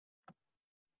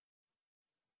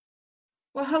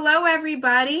Well, hello,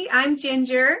 everybody. I'm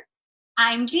Ginger,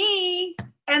 I'm Dee,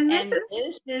 and this and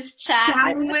is this is Chat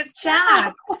Chatting with with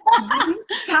Chat. Chad, Zoom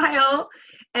style.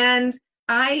 And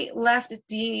I left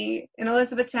Dee in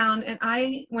Elizabethtown, and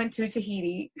I went to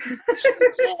Tahiti. So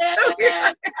weird.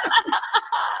 Yeah.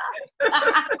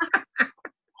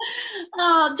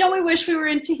 Oh, don't we wish we were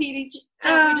in Tahiti?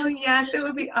 Don't we Oh, just? yes, it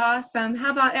would be awesome.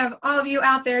 How about all of you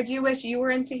out there? Do you wish you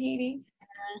were in Tahiti?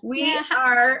 We Yeah.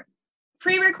 are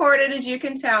pre-recorded, as you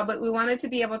can tell, but we wanted to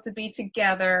be able to be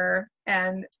together,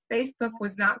 and Facebook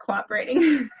was not cooperating.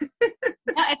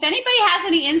 If anybody has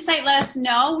any insight, let us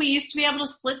know. We used to be able to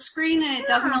split screen, and it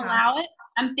doesn't Yeah. allow it.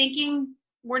 I'm thinking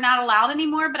we're not allowed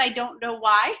anymore, but I don't know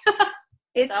why.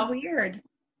 It's So, weird.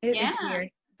 It is yeah. weird.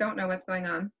 Don't know what's going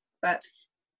on, but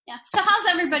Yeah. So how's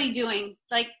everybody doing?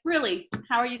 Like, really,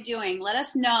 how are you doing? Let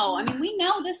us know. I mean, we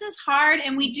know this is hard,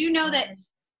 and we do know that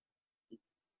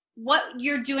what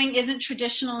you're doing isn't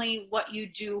traditionally what you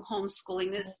do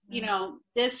homeschooling.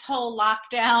 This whole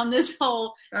lockdown, this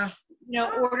whole,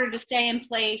 order to stay in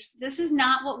place, this is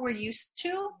not what we're used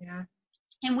to. Yeah.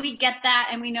 And we get that,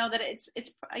 and we know that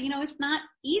it's not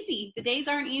easy. The days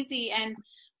aren't easy. And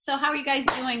so how are you guys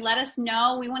doing? Let us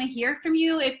know. We want to hear from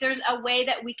you. If there's a way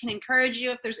that we can encourage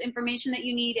you, if there's information that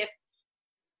you need, if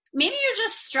maybe you're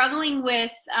just struggling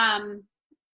with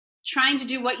trying to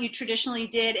do what you traditionally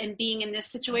did and being in this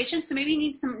situation. So maybe you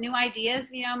need some new ideas,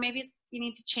 maybe you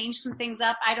need to change some things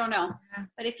up. I don't know. Yeah.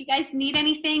 But if you guys need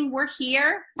anything, we're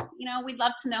here. We'd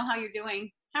love to know how you're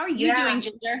doing. How are you doing,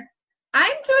 Ginger?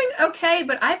 I'm doing okay,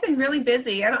 but I've been really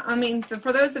busy.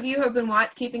 For those of you who have been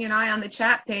keeping an eye on the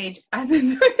chat page, I've been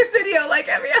doing a video like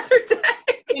every other day.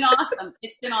 It's been awesome.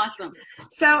 It's been awesome.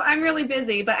 So I'm really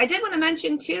busy, but I did want to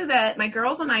mention too that my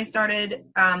girls and I started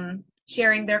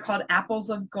sharing. They're called Apples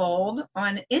of Gold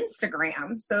on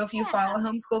Instagram. So if you follow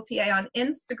Homeschool PA on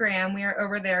Instagram, we are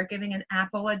over there giving an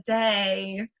apple a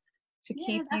day to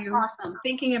keep you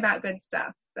thinking about good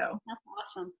stuff. So that's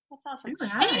awesome. That's awesome.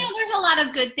 Right. And there's a lot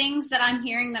of good things that I'm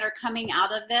hearing that are coming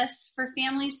out of this for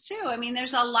families too. I mean,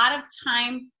 there's a lot of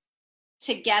time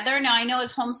together. Now I know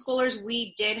as homeschoolers,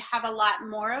 we did have a lot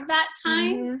more of that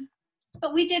time,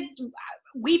 but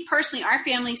we personally, our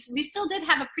families, we still did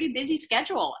have a pretty busy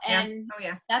schedule, and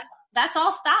that's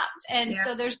all stopped. And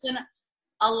so there's been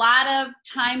a lot of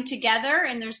time together,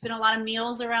 and there's been a lot of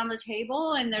meals around the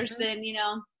table, and there's been,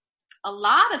 a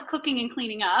lot of cooking and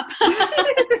cleaning up,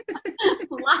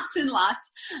 lots and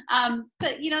lots.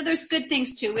 But there's good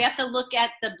things too. We have to look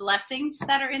at the blessings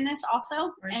that are in this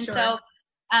also. So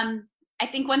I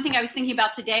think one thing I was thinking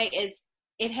about today is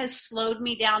it has slowed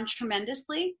me down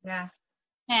tremendously. Yes.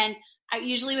 And I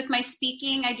usually with my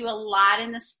speaking, I do a lot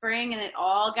in the spring, and it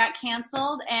all got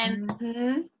canceled.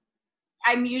 And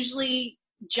I'm usually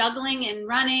juggling and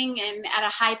running and at a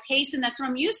high pace, and that's what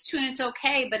I'm used to, and it's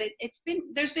okay. But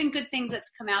there's been good things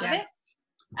that's come out of it.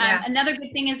 Another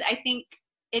good thing is I think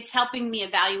it's helping me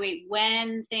evaluate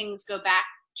when things go back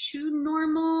to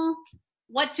normal.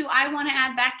 What do I want to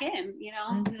add back in?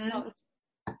 So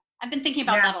I've been thinking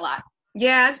about that a lot.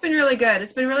 Yeah, it's been really good.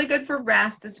 It's been really good for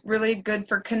rest. It's really good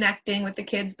for connecting with the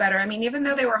kids better. I mean, even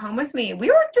though they were home with me, we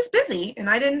were just busy, and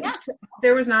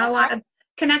there was not a lot of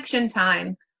connection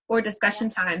time or discussion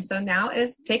time. So now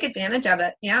is take advantage of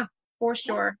it. Yeah, for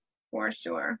sure. For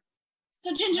sure.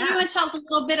 So Ginger, you want to tell us a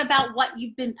little bit about what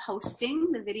you've been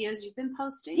posting, the videos you've been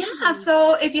posting? Yeah,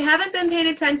 so if you haven't been paying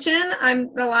attention,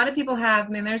 a lot of people have. I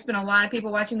mean, there's been a lot of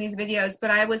people watching these videos, but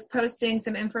I was posting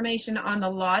some information on the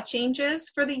law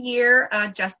changes for the year,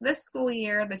 just this school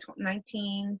year, the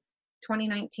 2019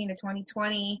 to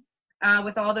 2020,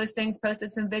 with all those things, posted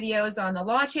some videos on the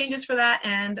law changes for that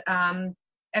and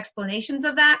explanations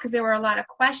of that because there were a lot of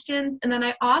questions. And then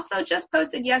I also just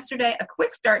posted yesterday a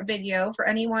quick start video for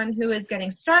anyone who is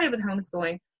getting started with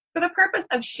homeschooling for the purpose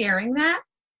of sharing that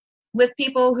with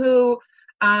people who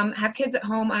have kids at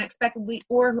home unexpectedly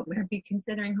or who might be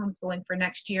considering homeschooling for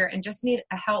next year and just need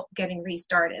a help getting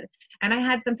restarted. And I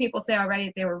had some people say already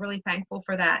that they were really thankful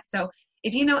for that. So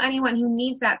if you know anyone who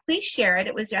needs that, please share it.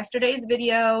 It was yesterday's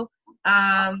video.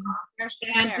 I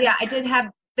did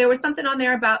have, there was something on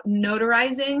there about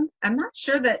notarizing. I'm not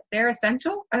sure that they're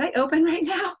essential. Are they open right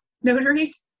now?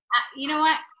 Notaries? You know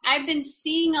what? I've been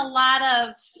seeing a lot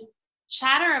of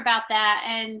chatter about that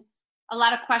and a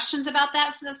lot of questions about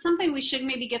that. So that's something we should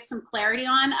maybe get some clarity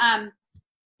on. I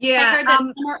heard that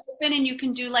some are open and you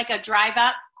can do like a drive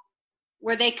up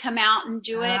where they come out and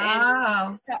do it.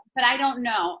 But I don't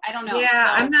know.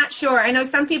 Yeah, so I'm not sure. I know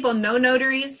some people know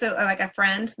notaries. So like a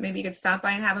friend, maybe you could stop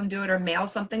by and have them do it or mail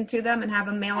something to them and have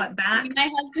them mail it back. My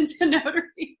husband's a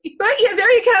notary. But yeah,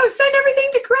 there you go. Send everything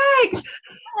to Craig.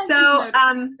 So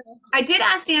I did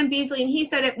ask Dan Beasley, and he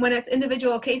said when it's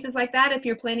individual cases like that, if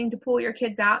you're planning to pull your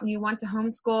kids out and you want to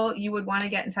homeschool, you would want to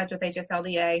get in touch with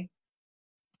HSLDA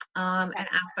and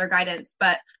ask their guidance.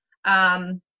 But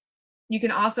you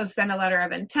can also send a letter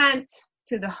of intent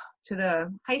to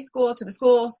the high school, to the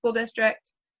school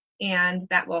district, and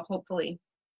that will hopefully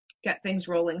get things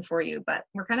rolling for you. But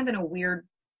we're kind of in a weird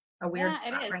spot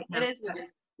right now. It is weird.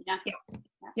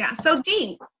 Yeah. So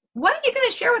Dee, what are you going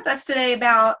to share with us today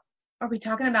about? Are we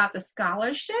talking about the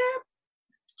scholarship?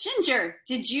 Ginger,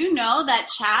 did you know that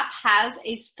CHAP has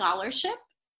a scholarship?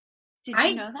 Did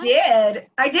you know that?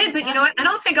 I did, but you know what? I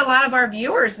don't think a lot of our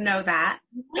viewers know that.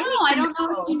 No, I don't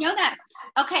know if you know that.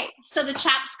 Okay, so the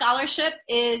CHAP scholarship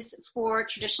is for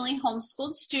traditionally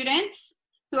homeschooled students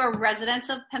who are residents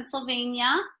of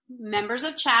Pennsylvania, members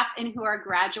of CHAP, and who are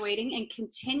graduating and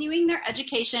continuing their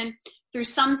education through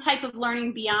some type of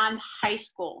learning beyond high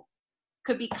school.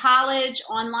 Could be college,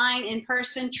 online,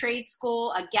 in-person, trade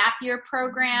school, a gap year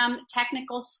program,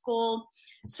 technical school.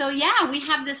 So yeah, we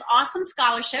have this awesome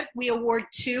scholarship. We award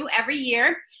 2 every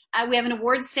year. We have an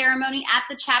awards ceremony at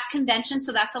the CHAP convention,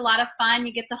 so that's a lot of fun.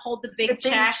 You get to hold the big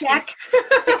check. That's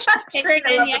great.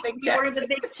 I love the big check. Order the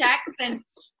big checks. And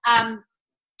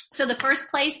so the first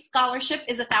place scholarship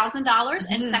is $1,000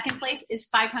 and second place is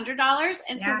 $500.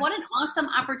 And so what an awesome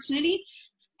opportunity.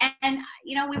 And,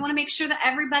 you know, we want to make sure that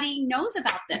everybody knows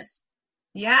about this.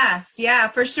 Yes, yeah,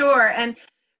 for sure. And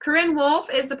Corinne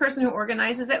Wolf is the person who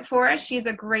organizes it for us. She's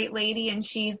a great lady, and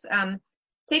she's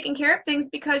taking care of things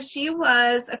because she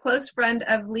was a close friend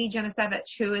of Lee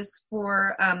Janisevich, who is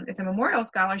for, it's a memorial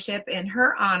scholarship in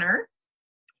her honor.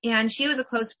 And she was a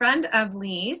close friend of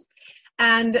Lee's.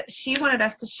 And she wanted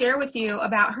us to share with you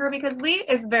about her because Lee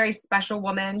is a very special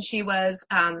woman. She was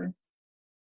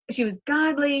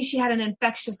godly. She had an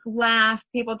infectious laugh.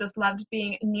 People just loved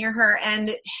being near her.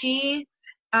 And she,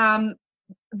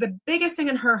 the biggest thing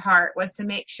in her heart was to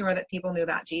make sure that people knew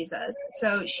about Jesus.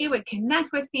 So she would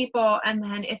connect with people. And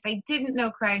then if they didn't know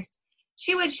Christ,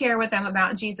 she would share with them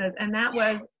about Jesus. And that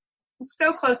was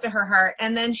so close to her heart.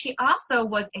 And then she also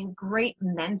was a great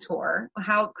mentor.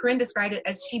 How Corinne described it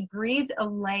as she breathed a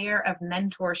layer of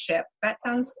mentorship. That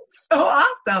sounds so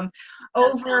awesome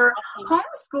over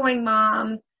homeschooling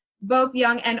moms, both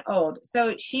young and old.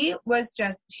 So she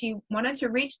wanted to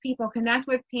reach people, connect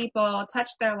with people,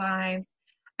 touch their lives.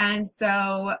 And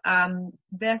so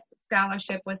this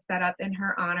scholarship was set up in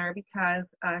her honor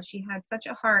because she had such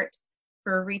a heart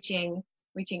for reaching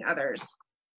others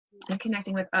and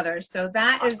connecting with others. So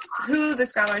that is who the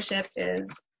scholarship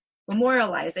is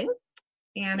memorializing.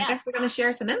 And I guess we're going to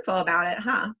share some info about it,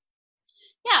 huh?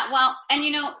 Yeah, well, and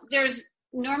you know, there's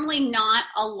normally not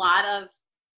a lot of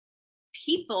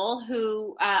people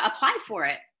who apply for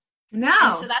it. No.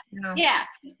 And so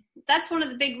that's one of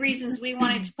the big reasons we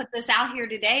wanted to put this out here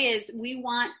today is we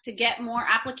want to get more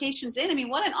applications in. I mean,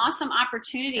 what an awesome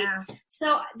opportunity. Yeah.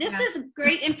 So this is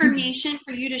great information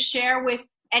for you to share with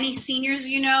any seniors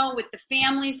you know, with the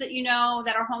families that you know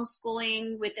that are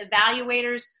homeschooling, with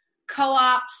evaluators,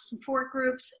 co-ops, support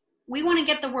groups. We want to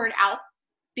get the word out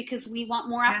because we want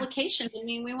more applications. I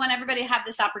mean, we want everybody to have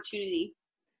this opportunity.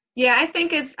 Yeah, I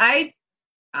think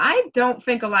I don't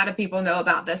think a lot of people know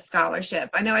about this scholarship.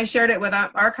 I know I shared it with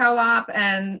our co-op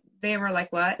and they were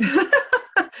like, what?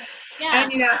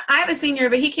 And, you know, I have a senior,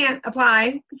 but he can't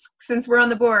apply since we're on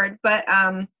the board. But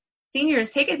seniors,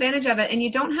 take advantage of it. And you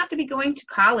don't have to be going to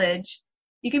college.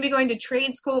 You can be going to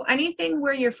trade school, anything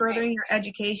where you're furthering your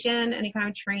education, any kind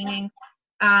of training,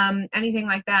 anything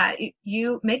like that.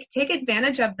 Take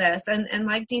advantage of this. And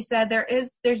like Dee said,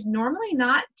 there's normally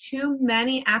not too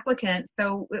many applicants.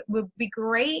 So it would be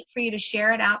great for you to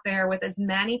share it out there with as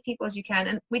many people as you can.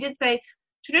 And we did say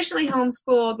traditionally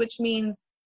homeschooled, which means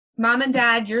mom and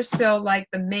dad, you're still like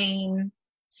the main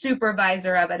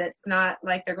supervisor of it. It's not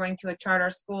like they're going to a charter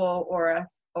school I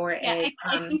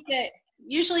think that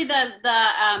usually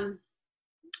the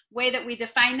way that we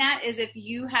define that is if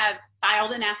you have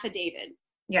filed an affidavit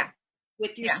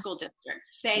with your school district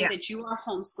saying that you are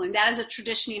homeschooling. That is a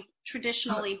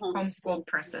traditionally homeschooled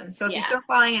person. So if you're still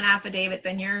filing an affidavit,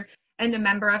 then you're a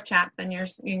member of CHAP, then your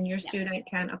student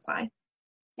can apply.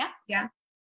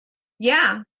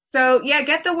 Yeah. So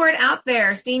get the word out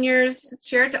there. Seniors,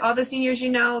 share it to all the seniors you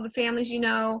know, the families you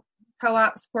know,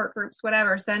 co-ops, support groups,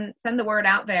 whatever. Send the word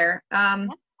out there.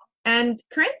 And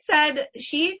Corinne said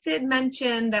she did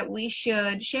mention that we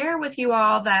should share with you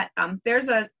all that there's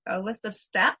a list of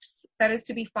steps that is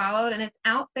to be followed, and it's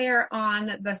out there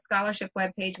on the scholarship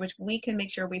webpage, which we can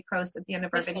make sure we post at the end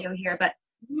of our video here. But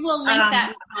we will link that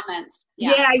in the comments.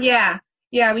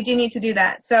 Yeah, we do need to do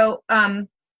that. So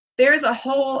there's a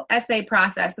whole essay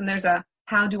process, and there's a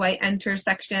how do I enter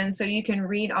section, so you can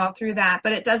read all through that.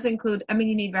 But it does include, I mean,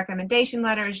 you need recommendation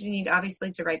letters, you need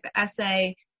obviously to write the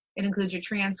essay, it includes your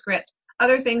transcript,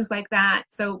 other things like that.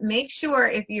 So make sure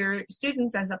if your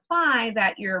student does apply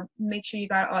that make sure you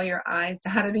got all your I's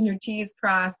dotted and your T's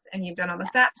crossed and you've done all the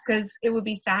steps, because it would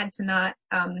be sad to not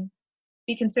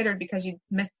be considered because you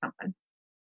missed something.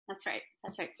 That's right.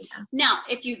 That's right. Yeah. Now,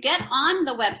 if you get on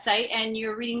the website and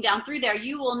you're reading down through there,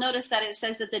 you will notice that it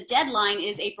says that the deadline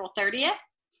is April 30th.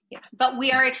 Yeah. But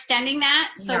we are extending that.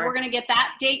 So we're going to get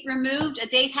that date removed. A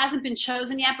date hasn't been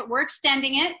chosen yet, but we're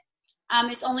extending it.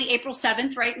 It's only April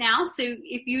 7th right now. So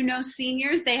if you know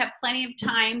seniors, they have plenty of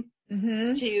time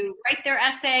to write their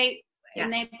essay. Yes.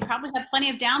 And they probably have plenty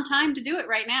of downtime to do it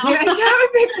right now. Yeah, I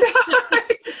think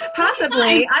so.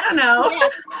 Possibly. I don't know. Yeah.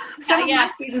 Some of my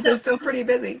students are still pretty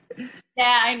busy.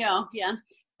 Yeah, I know. Yeah.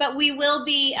 But we will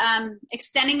be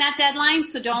extending that deadline,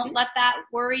 so don't let that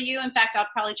worry you. In fact, I'll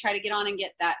probably try to get on and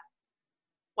get that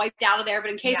wiped out of there.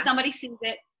 But in case somebody sees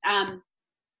it,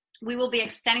 we will be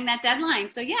extending that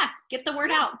deadline. So, get the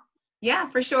word out. Yeah,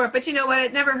 for sure. But you know what?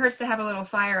 It never hurts to have a little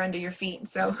fire under your feet.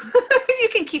 So you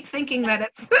can keep thinking that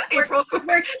it's April.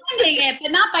 We're extending it, but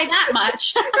not by that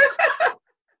much.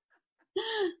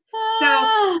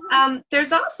 So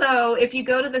there's also, if you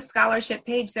go to the scholarship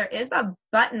page, there is a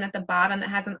button at the bottom that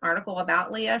has an article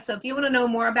about Leah. So if you want to know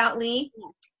more about Lee,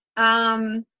 you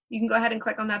can go ahead and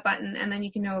click on that button, and then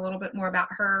you can know a little bit more about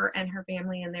her and her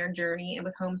family and their journey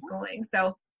with homeschooling.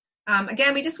 So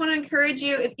again, we just want to encourage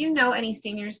you, if you know any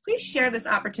seniors, please share this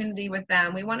opportunity with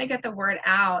them. We want to get the word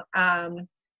out.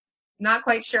 Not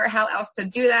quite sure how else to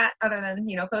do that other than,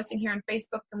 posting here on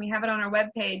Facebook, and we have it on our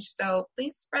webpage. So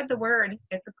please spread the word.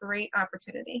 It's a great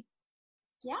opportunity.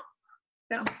 Yeah.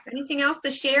 So anything else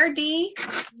to share, Dee?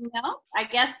 No, I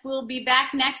guess we'll be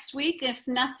back next week if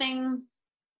nothing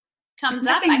comes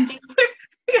up.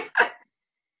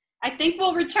 I think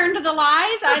we'll return to the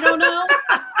lies. I don't know.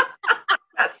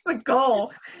 That's the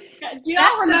goal. Do you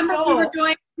all remember what we were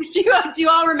doing? Do you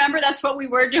all remember that's what we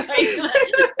were doing?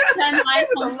 10 live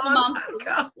posts a month.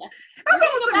 That was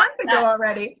almost a month ago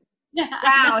already. Yeah.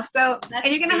 Wow. So, and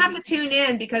you're going to have to tune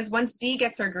in, because once Dee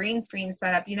gets her green screen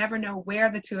set up, you never know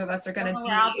where the two of us are going to be.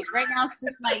 Right now it's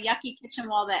just my yucky kitchen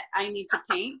wall that I need to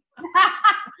paint.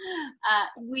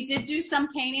 We did do some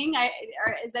painting.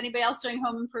 Is anybody else doing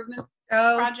home improvement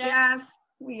projects? Yes,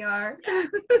 we are.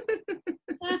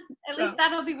 At least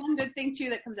that'll be one good thing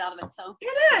too that comes out of it. So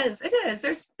it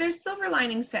is. There's silver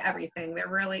linings to everything. There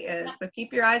really is. So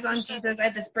keep your eyes on Jesus. I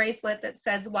have this bracelet that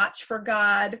says "Watch for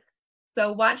God."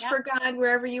 So watch for God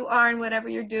wherever you are and whatever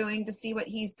you're doing, to see what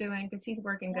He's doing, because He's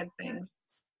working good things.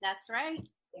 That's right.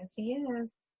 Yes, He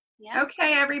is. Yeah.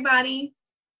 Okay, everybody.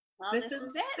 Well, this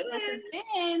is it. This has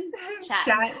been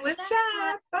Chat with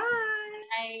Chat. Bye.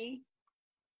 Bye.